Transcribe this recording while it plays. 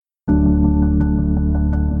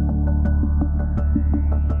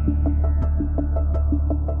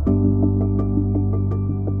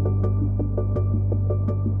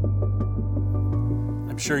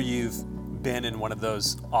sure you've been in one of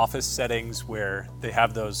those office settings where they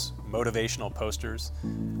have those motivational posters.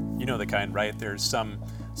 You know the kind, right? There's some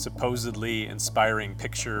supposedly inspiring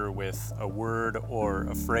picture with a word or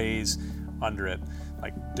a phrase under it,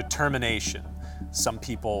 like determination. Some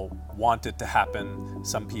people want it to happen.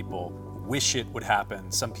 Some people wish it would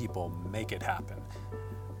happen. Some people make it happen.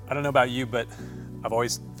 I don't know about you, but I've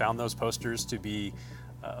always found those posters to be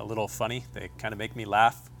a little funny. They kind of make me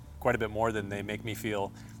laugh quite a bit more than they make me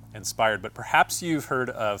feel inspired. But perhaps you've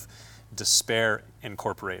heard of Despair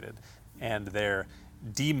Incorporated and their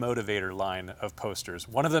demotivator line of posters.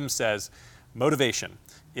 One of them says, motivation.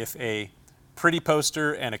 If a pretty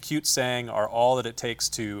poster and a cute saying are all that it takes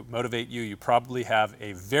to motivate you, you probably have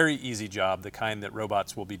a very easy job, the kind that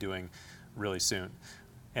robots will be doing really soon.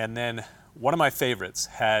 And then one of my favorites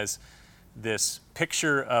has this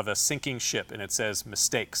picture of a sinking ship, and it says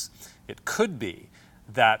mistakes. It could be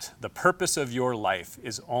that the purpose of your life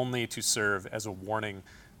is only to serve as a warning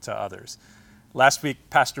to others. Last week,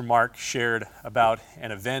 Pastor Mark shared about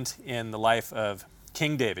an event in the life of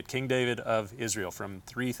King David of Israel from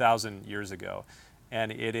 3,000 years ago.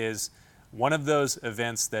 And it is one of those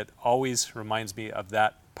events that always reminds me of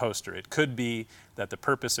that poster. It could be that the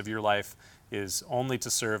purpose of your life is only to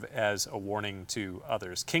serve as a warning to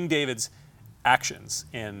others. King David's actions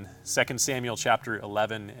in 2 Samuel chapter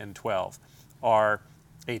 11 and 12 are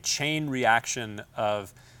a chain reaction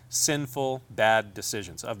of sinful, bad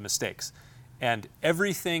decisions, of mistakes. And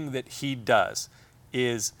everything that he does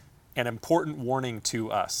is an important warning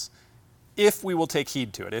to us, if we will take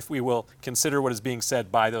heed to it, if we will consider what is being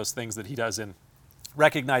said by those things that he does and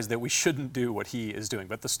recognize that we shouldn't do what he is doing.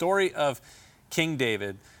 But the story of King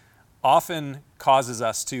David often causes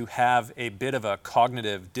us to have a bit of a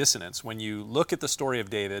cognitive dissonance. When you look at the story of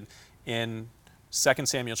David in 2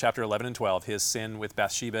 Samuel chapter 11 and 12, his sin with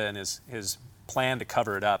Bathsheba and his plan to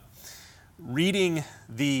cover it up, reading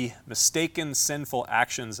the mistaken, sinful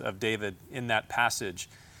actions of David in that passage,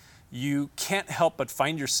 you can't help but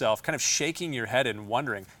find yourself kind of shaking your head and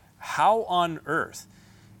wondering, how on earth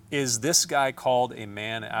is this guy called a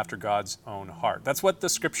man after God's own heart? That's what the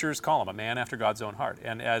scriptures call him, a man after God's own heart.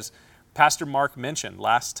 And as Pastor Mark mentioned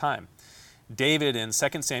last time, David in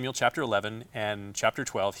 2 Samuel chapter 11 and chapter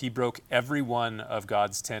 12, he broke every one of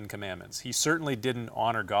God's 10 commandments. He certainly didn't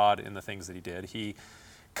honor God in the things that he did. He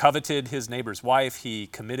coveted his neighbor's wife. He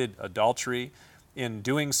committed adultery. In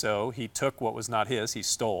doing so, he took what was not his. He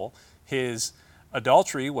stole. His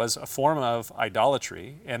adultery was a form of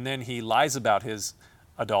idolatry, and then he lies about his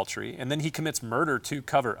adultery, and then he commits murder to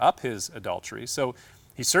cover up his adultery. So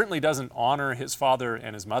he certainly doesn't honor his father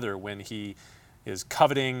and his mother when he is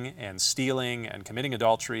coveting and stealing and committing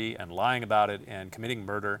adultery and lying about it and committing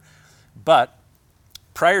murder. But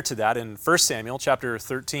prior to that, in 1 Samuel chapter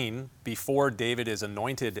 13, before David is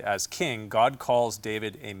anointed as king, God calls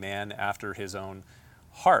David a man after his own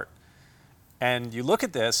heart. And you look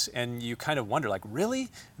at this and you kind of wonder, like, really?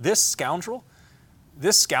 This scoundrel's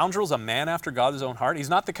a man after God's own heart? He's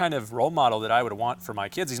not the kind of role model that I would want for my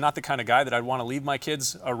kids. He's not the kind of guy that I'd want to leave my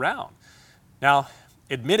kids around. Now,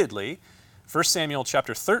 admittedly, 1 Samuel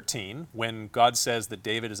chapter 13, when God says that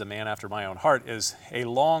David is a man after my own heart, is a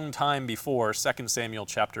long time before 2 Samuel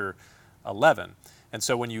chapter 11. And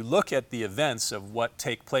so when you look at the events of what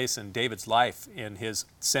take place in David's life in his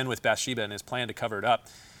sin with Bathsheba and his plan to cover it up,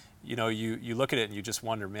 you look at it and you just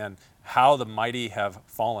wonder, man, how the mighty have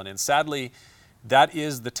fallen. And sadly, that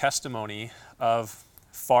is the testimony of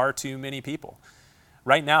far too many people.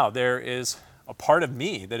 Right now, there is a part of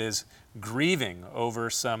me that is grieving over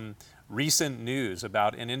some recent news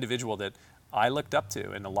about an individual that I looked up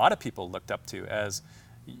to, and a lot of people looked up to, as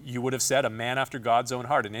you would have said, a man after God's own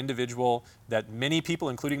heart, an individual that many people,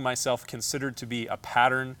 including myself, considered to be a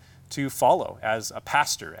pattern to follow as a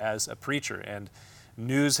pastor, as a preacher. And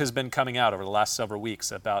news has been coming out over the last several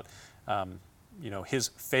weeks about his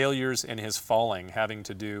failures and his falling, having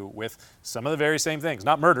to do with some of the very same things,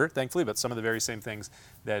 not murder, thankfully, but some of the very same things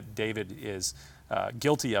that David is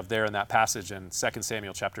guilty of there in that passage in 2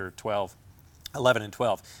 Samuel chapter 11 and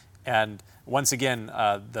 12. And once again,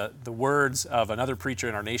 the words of another preacher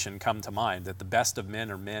in our nation come to mind, that the best of men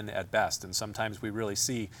are men at best. And sometimes we really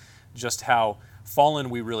see just how fallen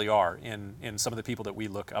we really are in some of the people that we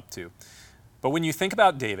look up to. But when you think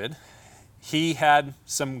about David, he had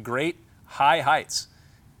some great high heights.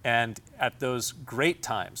 And at those great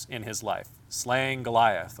times in his life, slaying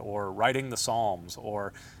Goliath or writing the Psalms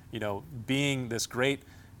or being this great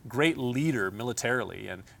great leader militarily,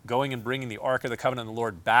 and going and bringing the Ark of the Covenant of the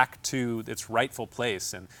Lord back to its rightful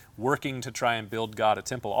place and working to try and build God a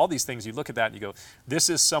temple. All these things, you look at that and you go, this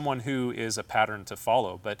is someone who is a pattern to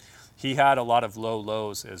follow. But he had a lot of low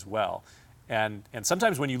lows as well. And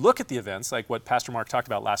sometimes when you look at the events, like what Pastor Mark talked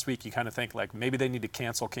about last week, you kind of think like maybe they need to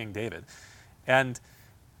cancel King David. And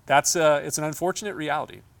it's an unfortunate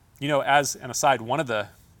reality. You know, as an aside, one of the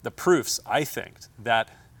proofs, I think, that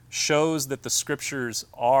shows that the scriptures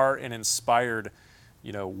are an inspired,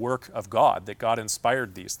 work of God, that God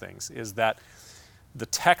inspired these things, is that the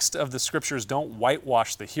text of the scriptures don't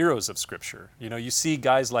whitewash the heroes of scripture. You see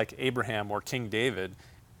guys like Abraham or King David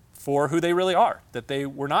for who they really are, that they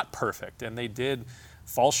were not perfect and they did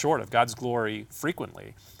fall short of God's glory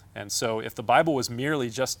frequently. And so if the Bible was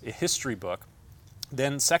merely just a history book,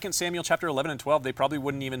 then 2 Samuel chapter 11 and 12, they probably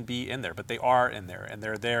wouldn't even be in there, but they are in there, and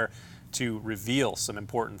they're there to reveal some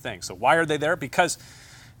important things. So why are they there? Because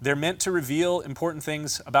they're meant to reveal important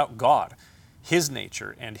things about God, his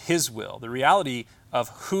nature and his will, the reality of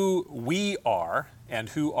who we are and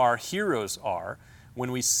who our heroes are.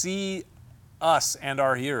 When we see us and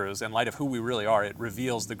our heroes in light of who we really are, it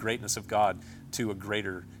reveals the greatness of God to a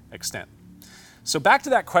greater extent. So back to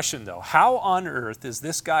that question though, how on earth is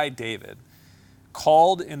this guy David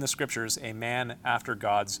called in the scriptures a man after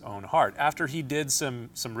God's own heart, after he did some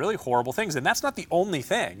really horrible things? And that's not the only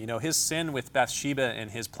thing. His sin with Bathsheba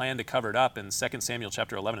and his plan to cover it up in 2 Samuel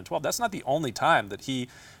chapter 11 and 12, that's not the only time that he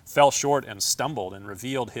fell short and stumbled and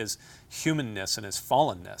revealed his humanness and his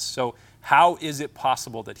fallenness. So how is it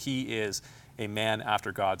possible that he is a man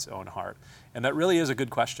after God's own heart? And that really is a good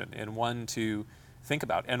question, and one to think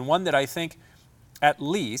about, and one that I think at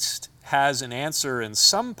least has an answer in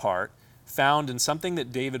some part found in something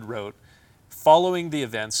that David wrote following the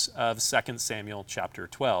events of 2 Samuel chapter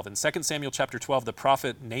 12. In 2 Samuel chapter 12, the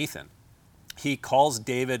prophet Nathan, he calls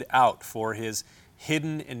David out for his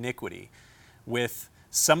hidden iniquity with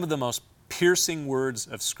some of the most piercing words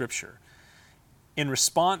of Scripture. In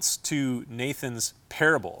response to Nathan's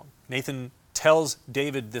parable, Nathan tells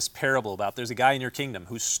David this parable about there's a guy in your kingdom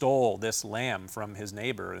who stole this lamb from his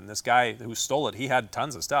neighbor, and this guy who stole it, he had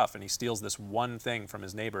tons of stuff, and he steals this one thing from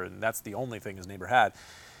his neighbor, and that's the only thing his neighbor had.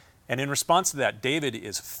 And in response to that, David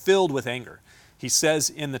is filled with anger. He says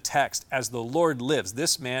in the text, as the Lord lives,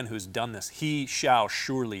 this man who's done this, he shall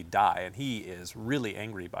surely die. And he is really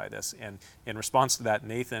angry by this. And in response to that,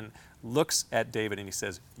 Nathan looks at David and he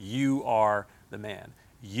says, you are the man.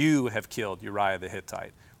 You have killed Uriah the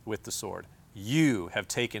Hittite with the sword. You have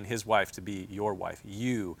taken his wife to be your wife.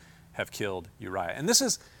 You have killed Uriah. And this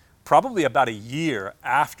is probably about a year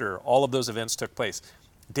after all of those events took place.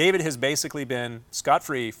 David has basically been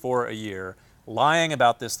scot-free for a year, lying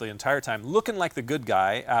about this the entire time, looking like the good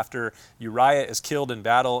guy after Uriah is killed in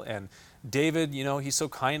battle. And David, he so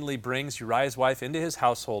kindly brings Uriah's wife into his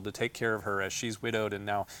household to take care of her as she's widowed and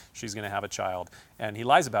now she's going to have a child. And he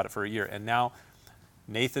lies about it for a year. And now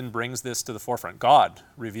Nathan brings this to the forefront. God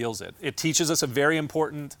reveals it. It teaches us a very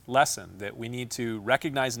important lesson that we need to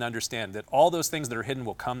recognize and understand, that all those things that are hidden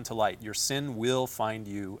will come to light. Your sin will find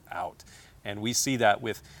you out. And we see that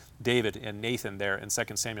with David and Nathan there in 2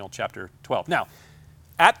 Samuel chapter 12. Now,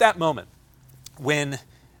 at that moment, when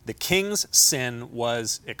the king's sin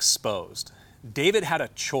was exposed, David had a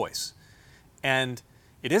choice. And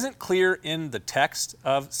it isn't clear in the text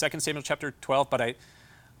of 2 Samuel chapter 12, but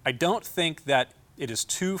I don't think that it is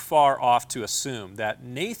too far off to assume that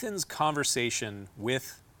Nathan's conversation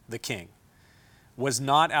with the king was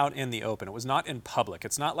not out in the open. It was not in public.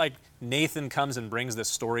 It's not like Nathan comes and brings this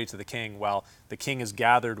story to the king while the king is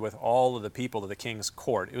gathered with all of the people of the king's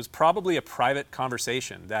court. It was probably a private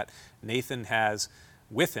conversation that Nathan has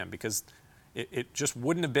with him, because it just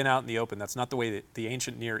wouldn't have been out in the open. That's not the way that the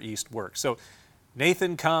ancient Near East works. So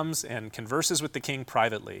Nathan comes and converses with the king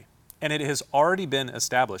privately. And it has already been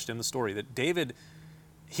established in the story that David,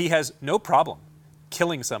 he has no problem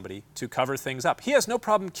killing somebody to cover things up. He has no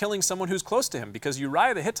problem killing someone who's close to him, because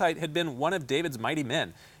Uriah the Hittite had been one of David's mighty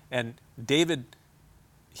men. And David,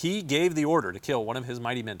 he gave the order to kill one of his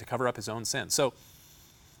mighty men to cover up his own sin. So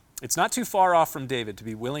it's not too far off from David to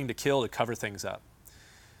be willing to kill to cover things up.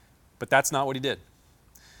 But that's not what he did.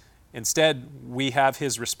 Instead, we have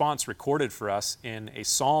his response recorded for us in a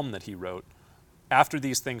psalm that he wrote after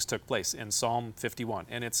these things took place, in Psalm 51.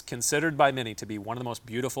 And it's considered by many to be one of the most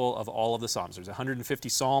beautiful of all of the Psalms. There's 150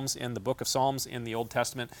 Psalms in the book of Psalms in the Old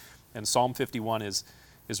Testament, and Psalm 51 is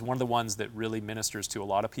one of the ones that really ministers to a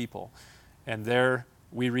lot of people. And there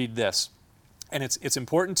we read this. And it's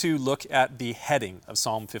important to look at the heading of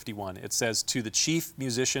Psalm 51. It says, to the chief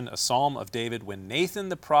musician, a psalm of David, when Nathan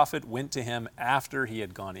the prophet went to him after he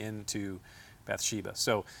had gone into Bathsheba.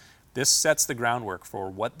 So this sets the groundwork for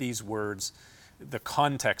what these words, the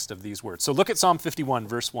context of these words. So look at Psalm 51,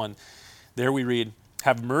 verse 1. There we read,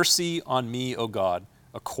 "Have mercy on me, O God,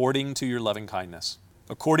 according to your loving kindness.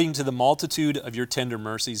 According to the multitude of your tender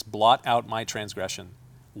mercies, blot out my transgression.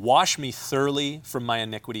 Wash me thoroughly from my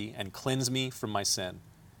iniquity and cleanse me from my sin.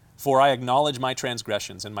 For I acknowledge my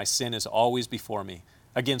transgressions, and my sin is always before me.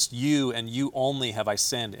 Against you and you only have I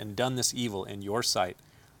sinned and done this evil in your sight,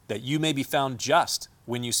 that you may be found just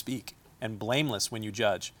when you speak and blameless when you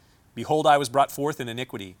judge. Behold, I was brought forth in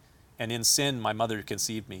iniquity, and in sin my mother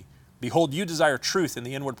conceived me. Behold, you desire truth in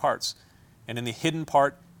the inward parts, and in the hidden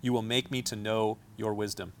part you will make me to know your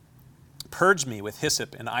wisdom. Purge me with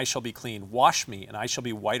hyssop, and I shall be clean. Wash me, and I shall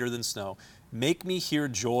be whiter than snow. Make me hear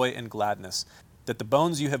joy and gladness, that the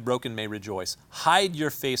bones you have broken may rejoice. Hide your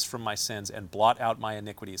face from my sins and blot out my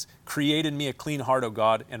iniquities. Create in me a clean heart, O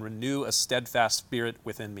God, and renew a steadfast spirit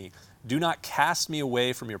within me. Do not cast me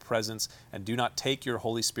away from your presence, and do not take your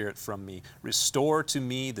Holy Spirit from me. Restore to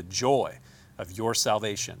me the joy of your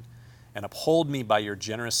salvation, and uphold me by your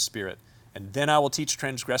generous spirit. And then I will teach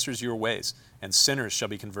transgressors your ways, and sinners shall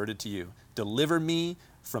be converted to you. Deliver me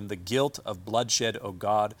from the guilt of bloodshed, O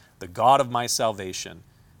God, the God of my salvation,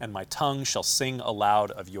 and my tongue shall sing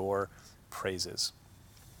aloud of your praises."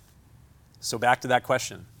 So back to that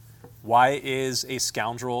question. Why is a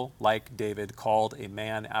scoundrel like David called a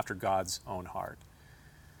man after God's own heart?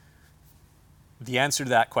 The answer to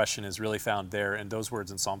that question is really found there in those words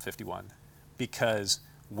in Psalm 51. Because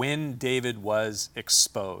when David was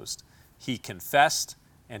exposed, he confessed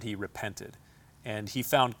and he repented. And he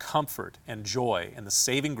found comfort and joy in the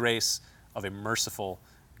saving grace of a merciful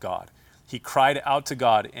God. He cried out to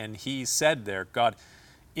God and he said there, "God,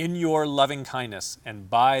 in your loving kindness and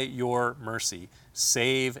by your mercy,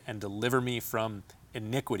 save and deliver me from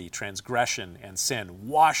iniquity, transgression, and sin.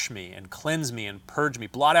 Wash me and cleanse me and purge me.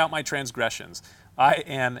 Blot out my transgressions. I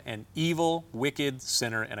am an evil, wicked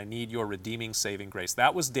sinner, and I need your redeeming, saving grace."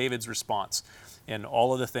 That was David's response in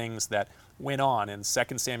all of the things that went on in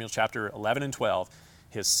 2 Samuel chapter 11 and 12,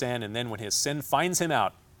 his sin. And then when his sin finds him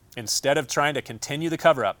out, instead of trying to continue the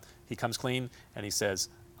cover-up, he comes clean and he says,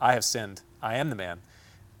 "I have sinned. I am the man."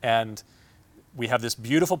 And we have this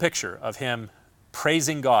beautiful picture of him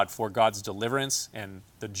praising God for God's deliverance and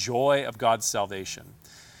the joy of God's salvation.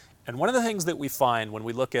 And one of the things that we find when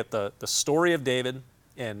we look at the story of David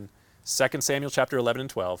in 2 Samuel chapter 11 and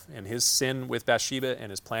 12, and his sin with Bathsheba and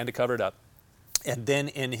his plan to cover it up, and then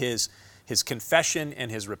in his confession and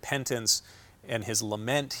his repentance and his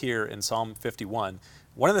lament here in Psalm 51,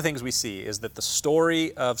 one of the things we see is that the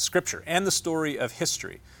story of Scripture and the story of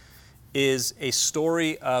history is a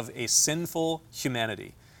story of a sinful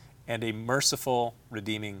humanity and a merciful,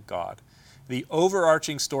 redeeming God. The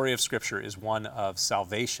overarching story of Scripture is one of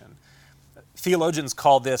salvation. Theologians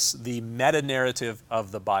call this the meta-narrative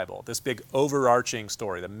of the Bible, this big overarching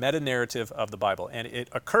story, the meta-narrative of the Bible. And it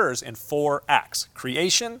occurs in 4 acts: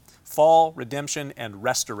 creation, fall, redemption, and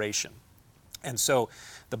restoration. And so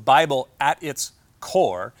the Bible at its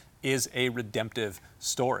core is a redemptive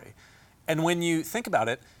story. And when you think about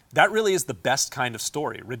it, that really is the best kind of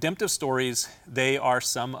story. Redemptive stories, they are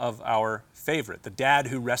some of our favorite. The dad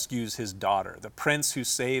who rescues his daughter, the prince who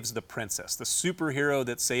saves the princess, the superhero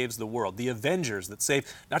that saves the world, the Avengers that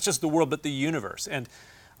save not just the world but the universe. And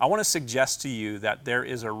I want to suggest to you that there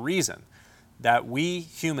is a reason that we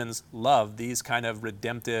humans love these kind of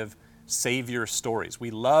redemptive Savior stories.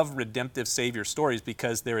 We love redemptive Savior stories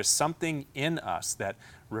because there is something in us that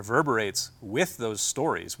reverberates with those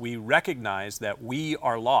stories. We recognize that we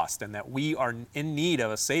are lost and that we are in need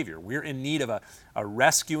of a Savior. We're in need of a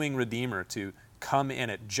rescuing Redeemer to come in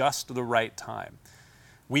at just the right time.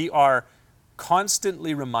 We are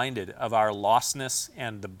constantly reminded of our lostness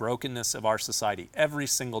and the brokenness of our society. Every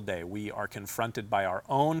single day we are confronted by our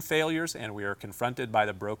own failures and we are confronted by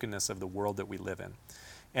the brokenness of the world that we live in.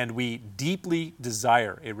 And we deeply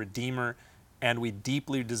desire a Redeemer, and we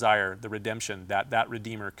deeply desire the redemption that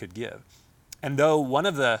Redeemer could give. And though one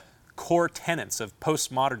of the core tenets of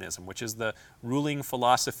postmodernism, which is the ruling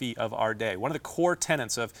philosophy of our day, one of the core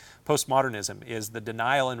tenets of postmodernism is the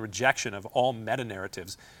denial and rejection of all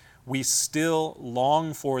meta-narratives, we still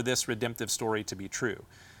long for this redemptive story to be true.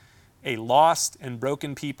 A lost and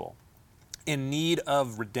broken people in need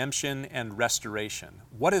of redemption and restoration.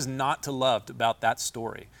 What is not to love about that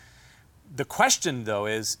story? The question, though,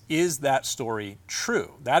 is that story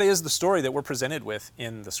true? That is the story that we're presented with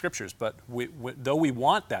in the Scriptures, but though we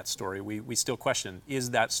want that story, we still question, is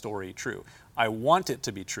that story true? I want it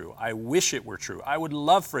to be true. I wish it were true. I would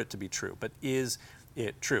love for it to be true, but is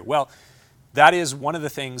it true? Well, that is one of the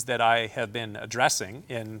things that I have been addressing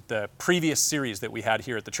in the previous series that we had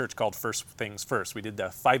here at the church called First Things First. We did the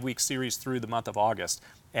 5-week series through the month of August,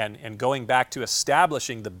 and going back to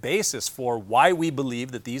establishing the basis for why we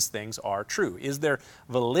believe that these things are true. Is there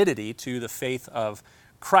validity to the faith of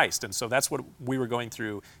Christ? And so that's what we were going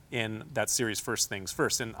through in that series, First Things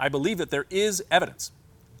First. And I believe that there is evidence.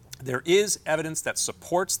 There is evidence that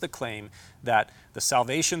supports the claim that the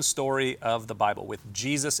salvation story of the Bible, with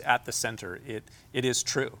Jesus at the center, it is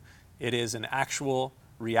true. It is an actual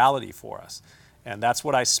reality for us. And that's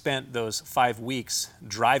what I spent those 5 weeks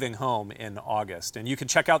driving home in August. And you can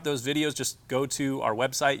check out those videos. Just go to our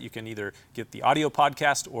website. You can either get the audio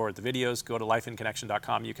podcast or the videos. Go to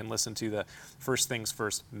lifeinconnection.com. You can listen to the First Things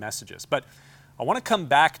First messages. But I want to come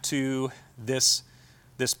back to this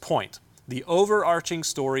point. The overarching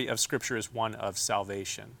story of Scripture is one of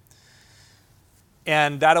salvation.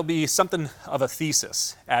 And that'll be something of a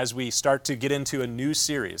thesis as we start to get into a new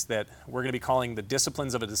series that we're going to be calling The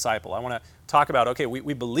Disciplines of a Disciple. I want to talk about, okay,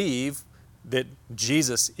 we believe that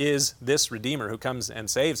Jesus is this Redeemer who comes and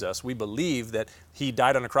saves us. We believe that He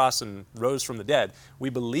died on a cross and rose from the dead.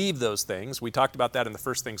 We believe those things. We talked about that in the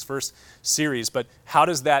First Things First series, but how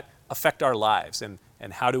does that affect our lives? And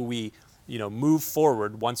how do we move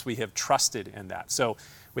forward once we have trusted in that? So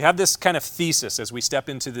we have this kind of thesis as we step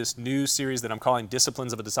into this new series that I'm calling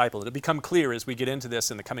Disciplines of a Disciple. It'll become clear as we get into this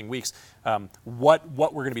in the coming weeks what we're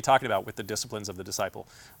going to be talking about with the disciplines of the disciple.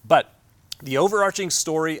 But the overarching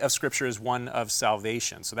story of Scripture is one of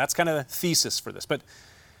salvation. So that's kind of the thesis for this. But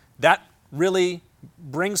that really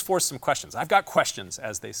brings forth some questions. I've got questions,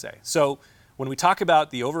 as they say. So when we talk about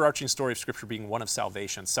the overarching story of Scripture being one of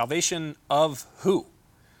salvation, salvation of who?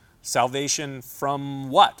 Salvation from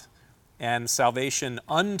what? And salvation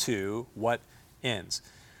unto what ends?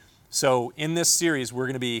 So in this series, we're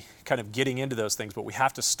going to be kind of getting into those things, but we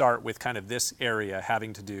have to start with kind of this area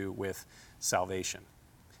having to do with salvation.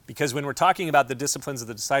 Because when we're talking about the disciplines of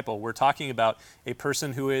the disciple, we're talking about a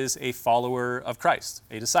person who is a follower of Christ,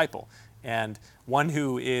 a disciple, and one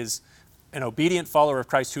who is an obedient follower of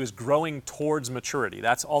Christ who is growing towards maturity.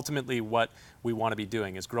 That's ultimately what we want to be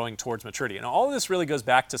doing, is growing towards maturity. And all of this really goes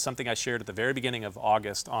back to something I shared at the very beginning of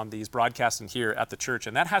August on these broadcasts and here at the church.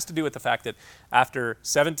 And that has to do with the fact that after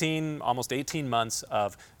 17, almost 18 months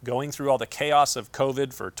of going through all the chaos of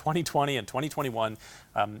COVID for 2020 and 2021,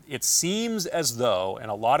 it seems as though,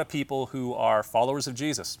 and a lot of people who are followers of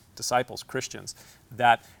Jesus, disciples, Christians,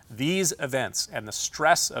 that these events and the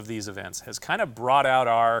stress of these events has kind of brought out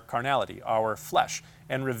our carnality, our flesh,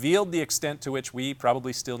 and revealed the extent to which we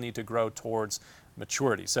probably still need to grow towards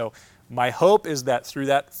maturity. So my hope is that through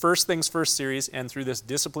that First Things First series and through this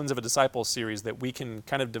Disciplines of a Disciple series that we can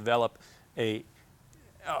kind of develop a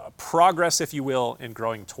progress, if you will, in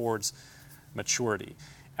growing towards maturity.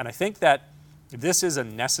 And I think that this is a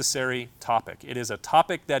necessary topic. It is a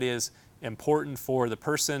topic that is important for the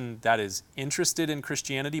person that is interested in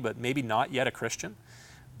Christianity but maybe not yet a Christian.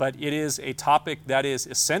 But it is a topic that is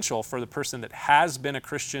essential for the person that has been a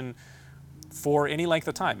Christian for any length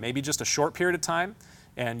of time, maybe just a short period of time,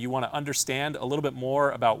 and you want to understand a little bit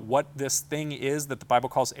more about what this thing is that the Bible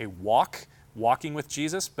calls a walking with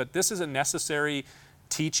Jesus. But this is a necessary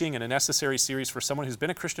teaching and a necessary series for someone who's been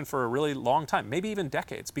a Christian for a really long time, maybe even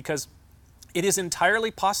decades, because it is entirely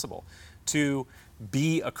possible to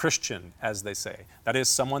be a Christian, as they say. That is,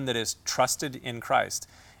 someone that is trusted in Christ.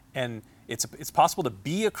 And it's possible to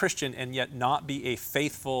be a Christian and yet not be a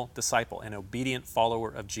faithful disciple, an obedient follower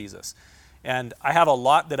of Jesus. And I have a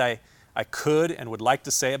lot that I could and would like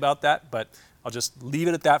to say about that, but I'll just leave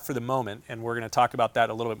it at that for the moment, and we're going to talk about that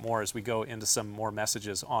a little bit more as we go into some more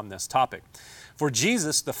messages on this topic. For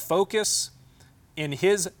Jesus, the focus in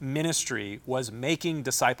His ministry was making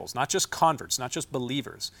disciples, not just converts, not just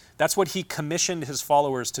believers. That's what He commissioned His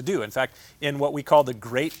followers to do. In fact, in what we call the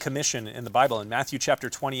Great Commission in the Bible, in Matthew chapter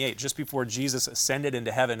 28, just before Jesus ascended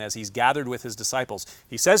into heaven as He's gathered with His disciples,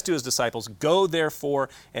 He says to His disciples, "Go therefore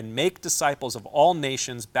and make disciples of all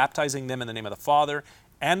nations, baptizing them in the name of the Father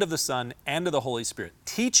and of the Son and of the Holy Spirit,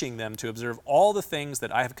 teaching them to observe all the things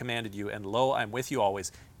that I have commanded you, and lo, I am with you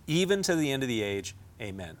always, even to the end of the age.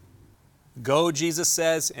 Amen." Go, Jesus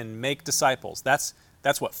says, and make disciples. That's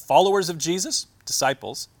what followers of Jesus,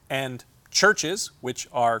 disciples, and churches, which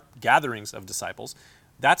are gatherings of disciples,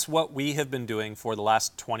 that's what we have been doing for the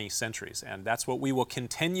last 20 centuries. And that's what we will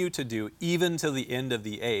continue to do even to the end of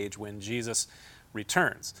the age when Jesus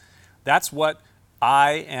returns. That's what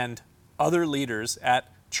I and other leaders at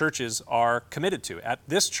churches are committed to, at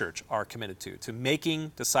this church are committed to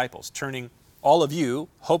making disciples, turning all of you,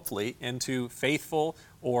 hopefully, into faithful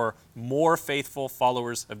or more faithful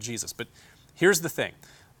followers of Jesus. But here's the thing.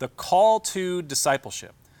 the call to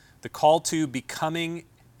discipleship, the call to becoming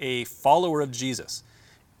a follower of Jesus,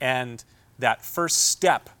 and that first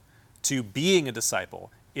step to being a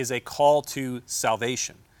disciple is a call to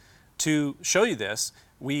salvation. To show you this,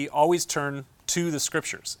 we always turn to the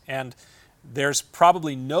Scriptures, and there's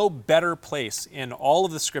probably no better place in all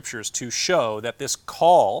of the Scriptures to show that this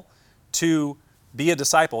call to be a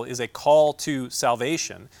disciple is a call to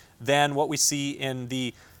salvation than what we see in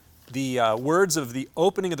the words of the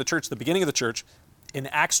opening of the church, the beginning of the church, in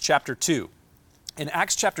Acts chapter 2. In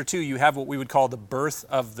Acts chapter 2, you have what we would call the birth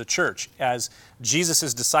of the church, as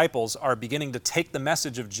Jesus' disciples are beginning to take the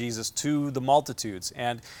message of Jesus to the multitudes.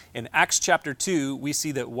 And in Acts chapter 2, we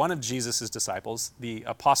see that one of Jesus' disciples, the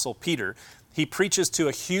apostle Peter, he preaches to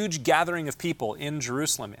a huge gathering of people in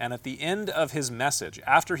Jerusalem. And at the end of his message,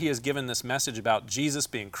 after he has given this message about Jesus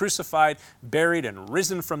being crucified, buried, and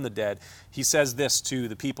risen from the dead, he says this to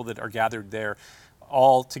the people that are gathered there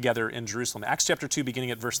all together in Jerusalem. Acts chapter 2,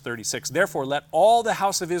 beginning at verse 36. Therefore, let all the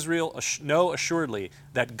house of Israel know assuredly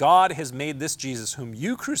that God has made this Jesus, whom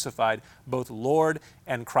you crucified, both Lord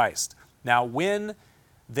and Christ. Now, when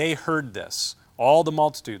they heard this, all the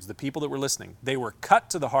multitudes, the people that were listening, they were cut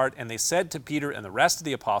to the heart, and they said to Peter and the rest of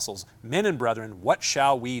the apostles, Men and brethren, what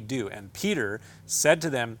shall we do? And Peter said to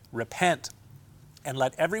them, Repent, and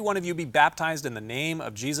let every one of you be baptized in the name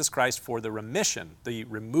of Jesus Christ for the remission, the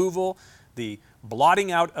removal, the blotting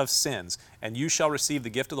out of sins, and you shall receive the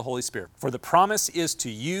gift of the Holy Spirit. For the promise is to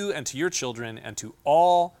you and to your children and to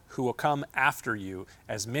all who will come after you,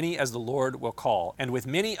 as many as the Lord will call. And with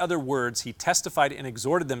many other words he testified and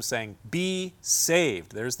exhorted them, saying, Be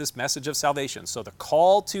saved. There's this message of salvation. So the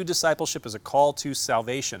call to discipleship is a call to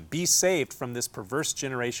salvation. Be saved from this perverse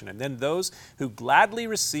generation. And then those who gladly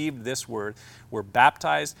received this word were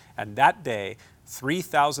baptized, and that day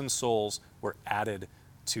 3,000 souls were added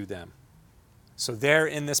to them. So there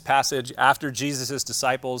in this passage, after Jesus'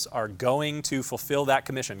 disciples are going to fulfill that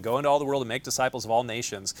commission, go into all the world and make disciples of all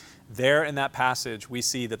nations, there in that passage we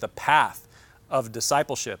see that the path of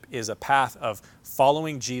discipleship is a path of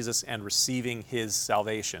following Jesus and receiving his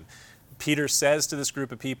salvation. Peter says to this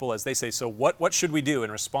group of people as they say, so what should we do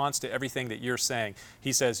in response to everything that you're saying?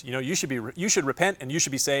 He says, you should repent and you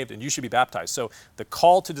should be saved and you should be baptized. So the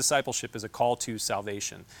call to discipleship is a call to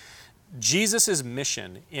salvation. Jesus'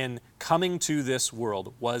 mission in coming to this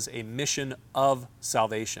world was a mission of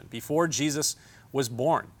salvation. Before Jesus was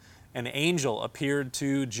born, an angel appeared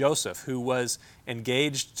to Joseph, who was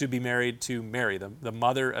engaged to be married to Mary, the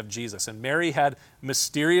mother of Jesus. And Mary had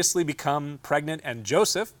mysteriously become pregnant, and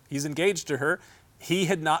Joseph, he's engaged to her, he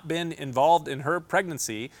had not been involved in her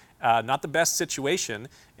pregnancy, not the best situation,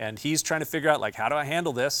 and he's trying to figure out, like, how do I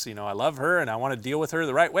handle this? I love her and I want to deal with her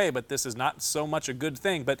the right way, but this is not so much a good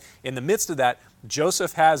thing. But in the midst of that,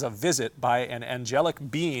 Joseph has a visit by an angelic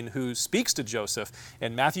being who speaks to Joseph.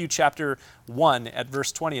 In Matthew chapter 1 at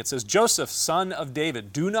verse 20, it says, Joseph, son of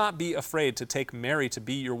David, do not be afraid to take Mary to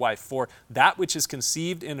be your wife, for that which is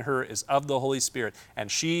conceived in her is of the Holy Spirit, and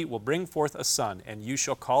she will bring forth a son, and you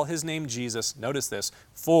shall call his name Jesus. Notice this,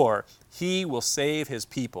 for he will save his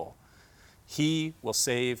people. He will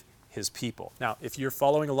save his people. Now, if you're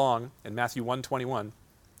following along in Matthew 1:21,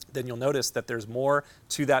 then you'll notice that there's more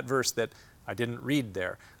to that verse that I didn't read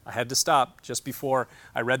there. I had to stop just before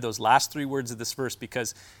I read those last three words of this verse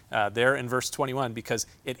because there in verse 21, because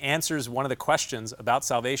it answers one of the questions about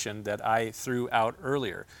salvation that I threw out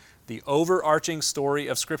earlier. The overarching story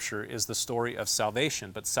of Scripture is the story of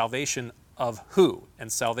salvation, but salvation of who?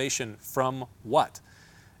 And salvation from what?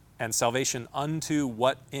 And salvation unto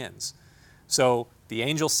what ends? So the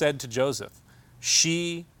angel said to Joseph,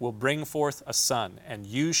 she will bring forth a son, and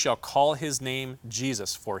you shall call his name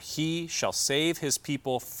Jesus, for he shall save his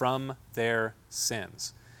people from their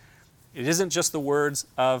sins. It isn't just the words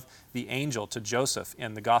of the angel to Joseph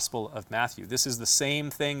in the Gospel of Matthew. This is the same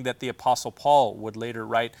thing that the Apostle Paul would later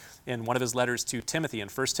write in one of his letters to Timothy. In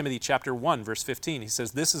 1 Timothy chapter 1, verse 15, he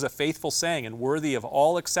says, this is a faithful saying and worthy of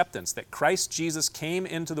all acceptance, that Christ Jesus came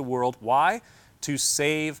into the world. Why? To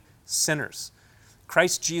save sinners.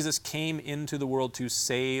 Christ Jesus came into the world to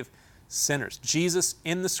save sinners. Jesus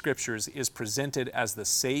in the Scriptures is presented as the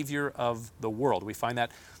Savior of the world. We find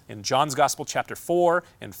that in John's Gospel chapter 4,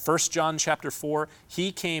 in 1 John chapter 4.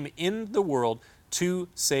 He came in the world to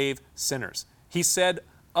save sinners. He said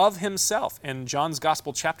of himself in John's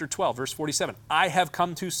Gospel chapter 12, verse 47, I have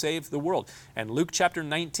come to save the world. And Luke chapter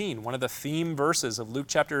 19, one of the theme verses of the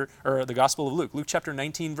Gospel of Luke chapter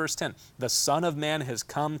 19, verse 10, the Son of Man has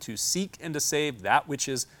come to seek and to save that which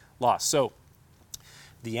is lost. So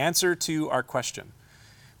the answer to our question,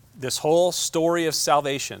 This whole story of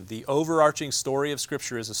salvation, the overarching story of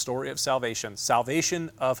Scripture is a story of salvation.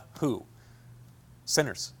 Salvation of who?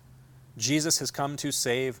 Sinners. Jesus has come to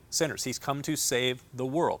save sinners. He's come to save the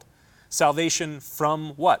world. Salvation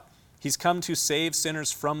from what? He's come to save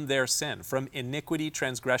sinners from their sin, from iniquity,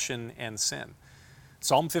 transgression, and sin.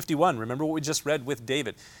 Psalm 51, remember what we just read with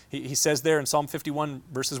David. He says there in Psalm 51,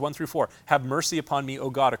 verses 1 through 4, "Have mercy upon me, O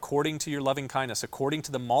God, according to your loving kindness, according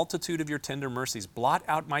to the multitude of your tender mercies. Blot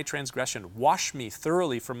out my transgression. Wash me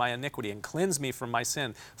thoroughly from my iniquity and cleanse me from my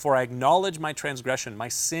sin. For I acknowledge my transgression. My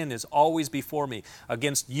sin is always before me.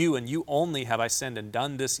 Against you and you only have I sinned and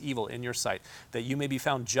done this evil in your sight, that you may be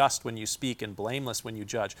found just when you speak and blameless when you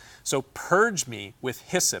judge. So purge me with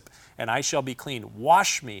hyssop, and I shall be clean.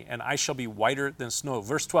 Wash me, and I shall be whiter than snow."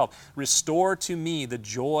 Verse 12, "Restore to me the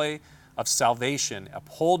joy of salvation.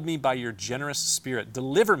 Uphold me by your generous spirit.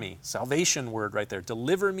 Deliver me," salvation word right there,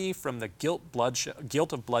 "deliver me from the guilt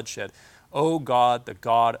of bloodshed. O God, the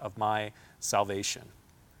God of my salvation."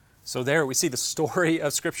 So there we see the story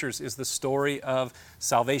of Scriptures is the story of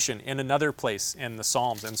salvation. In another place in the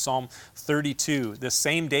Psalms, in Psalm 32, the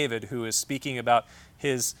same David who is speaking about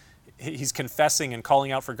he's confessing and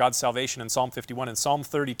calling out for God's salvation in Psalm 51. In Psalm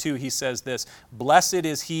 32, he says this, "Blessed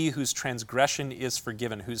is he whose transgression is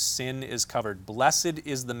forgiven, whose sin is covered. Blessed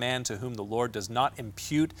is the man to whom the Lord does not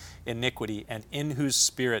impute iniquity, and in whose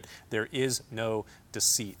spirit there is no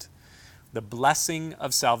deceit." The blessing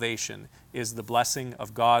of salvation is the blessing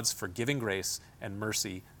of God's forgiving grace and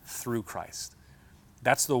mercy through Christ.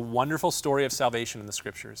 That's the wonderful story of salvation in the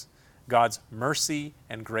Scriptures. God's mercy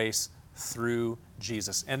and grace through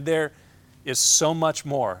Jesus. And there is so much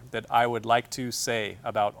more that I would like to say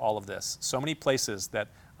about all of this. So many places that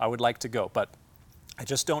I would like to go, but I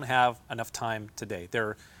just don't have enough time today.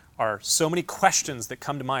 There are so many questions that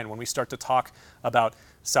come to mind when we start to talk about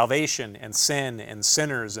salvation and sin and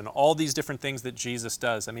sinners and all these different things that Jesus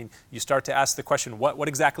does. I mean, you start to ask the question, what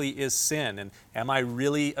exactly is sin? And am I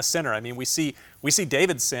really a sinner? I mean, we see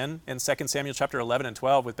David's sin in 2 Samuel chapter 11 and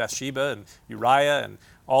 12 with Bathsheba and Uriah and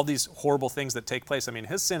all these horrible things that take place. I mean,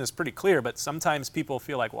 his sin is pretty clear, but sometimes people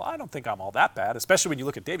feel like, well, I don't think I'm all that bad, especially when you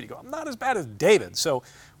look at David. You go, I'm not as bad as David. So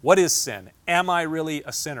what is sin? Am I really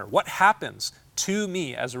a sinner? What happens to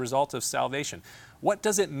me as a result of salvation? What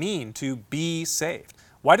does it mean to be saved?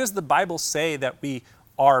 Why does the Bible say that we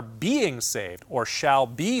are being saved or shall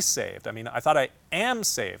be saved? I mean, I thought I am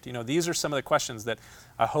saved. You know, these are some of the questions that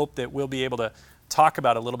I hope that we'll be able to talk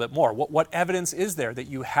about a little bit more. What evidence is there that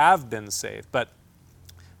you have been saved? But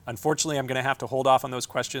unfortunately, I'm going to have to hold off on those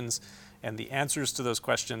questions and the answers to those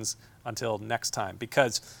questions until next time,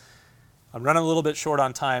 because I'm running a little bit short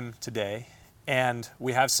on time today, and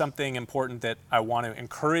we have something important that I want to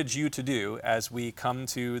encourage you to do as we come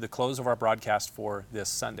to the close of our broadcast for this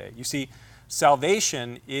Sunday. You see,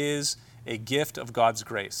 salvation is a gift of God's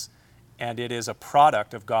grace, and it is a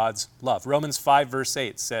product of God's love. Romans 5 verse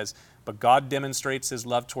 8 says, "But God demonstrates his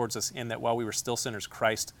love towards us in that while we were still sinners,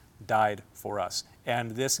 Christ died for us."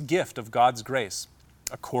 And this gift of God's grace,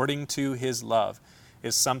 according to his love,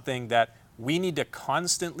 is something that we need to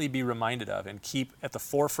constantly be reminded of and keep at the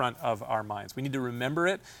forefront of our minds. We need to remember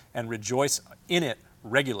it and rejoice in it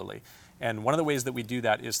regularly. And one of the ways that we do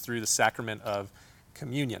that is through the sacrament of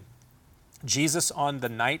communion. Jesus, on the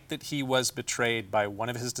night that he was betrayed by one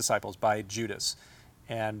of his disciples, by Judas,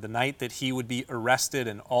 and the night that he would be arrested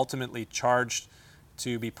and ultimately charged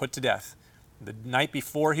to be put to death, the night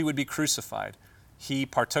before he would be crucified, he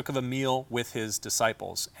partook of a meal with his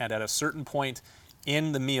disciples. And at a certain point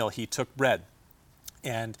in the meal, he took bread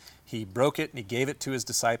and he broke it and he gave it to his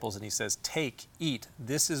disciples, and he says, "Take, eat,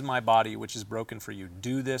 this is my body which is broken for you.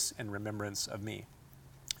 Do this in remembrance of me."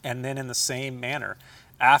 And then in the same manner,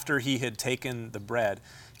 after he had taken the bread,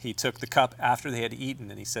 he took the cup after they had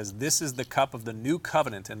eaten, and he says, "This is the cup of the new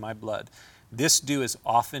covenant in my blood. This do as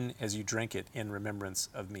often as you drink it in remembrance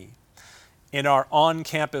of me." In our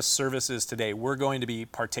on-campus services today, we're going to be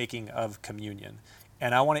partaking of communion.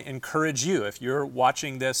 And I want to encourage you, if you're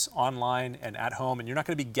watching this online and at home and you're not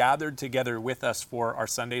going to be gathered together with us for our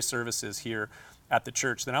Sunday services here at the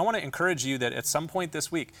church, then I want to encourage you that at some point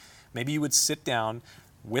this week, maybe you would sit down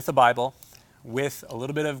with a Bible, with a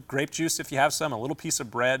little bit of grape juice if you have some, a little piece of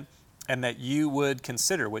bread, and that you would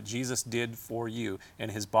consider what Jesus did for you and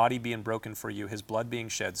his body being broken for you, his blood being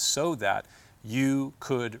shed, so that you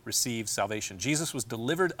could receive salvation. Jesus was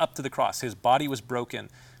delivered up to the cross. His body was broken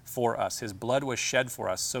for us. His blood was shed for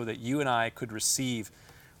us so that you and I could receive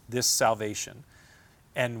this salvation.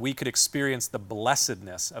 And we could experience the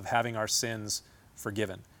blessedness of having our sins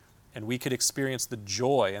forgiven. And we could experience the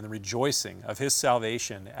joy and the rejoicing of his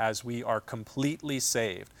salvation as we are completely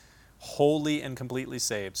saved wholly and completely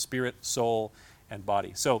saved, spirit, soul, and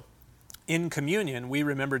body. So in communion, we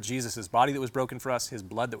remember Jesus' body that was broken for us, his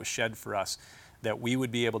blood that was shed for us, that we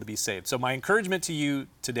would be able to be saved. So my encouragement to you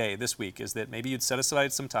today, this week, is that maybe you'd set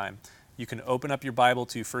aside some time. You can open up your Bible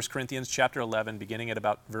to 1 Corinthians chapter 11, beginning at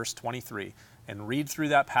about verse 23, and read through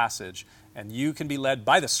that passage, and you can be led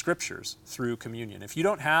by the Scriptures through communion. If you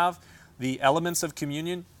don't have the elements of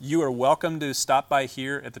communion, you are welcome to stop by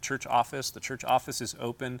here at the church office. The church office is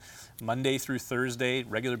open Monday through Thursday,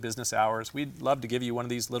 regular business hours. We'd love to give you one of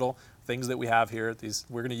these little things that we have here.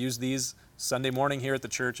 We're going to use these Sunday morning here at the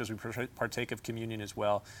church as we partake of communion as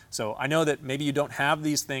well. So I know that maybe you don't have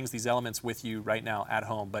these things, these elements with you right now at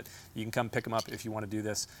home, but you can come pick them up if you want to do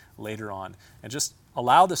this later on. And just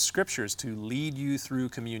allow the Scriptures to lead you through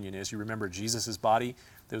communion as you remember Jesus' body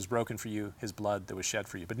that was broken for you, his blood that was shed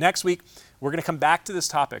for you. But next week, we're going to come back to this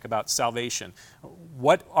topic about salvation.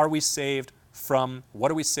 What are we saved from?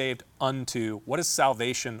 What are we saved unto? What is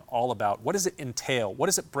salvation all about? What does it entail? What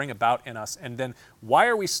does it bring about in us? And then why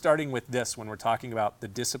are we starting with this when we're talking about the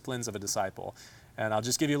disciplines of a disciple? And I'll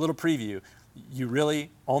just give you a little preview. You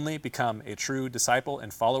really only become a true disciple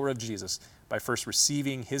and follower of Jesus by first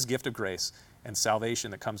receiving his gift of grace and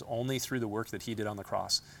salvation that comes only through the work that he did on the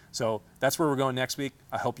cross. So that's where we're going next week.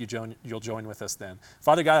 I hope you'll join with us then.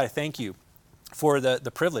 Father God, I thank you for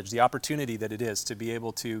the privilege, the opportunity that it is to be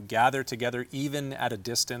able to gather together even at a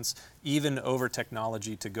distance, even over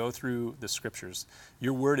technology, to go through the Scriptures.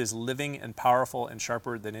 Your word is living and powerful and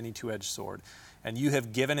sharper than any two-edged sword. And you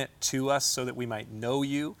have given it to us so that we might know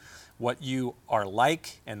you, what you are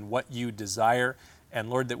like and what you desire.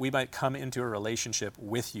 And Lord, that we might come into a relationship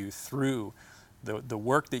with you through the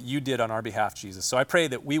work that you did on our behalf, Jesus. So I pray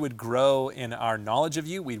that we would grow in our knowledge of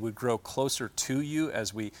you. We would grow closer to you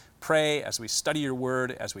as we pray, as we study your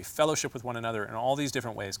word, as we fellowship with one another in all these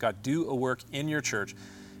different ways. God, do a work in your church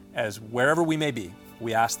as wherever we may be.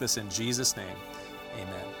 We ask this in Jesus' name.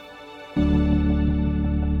 Amen.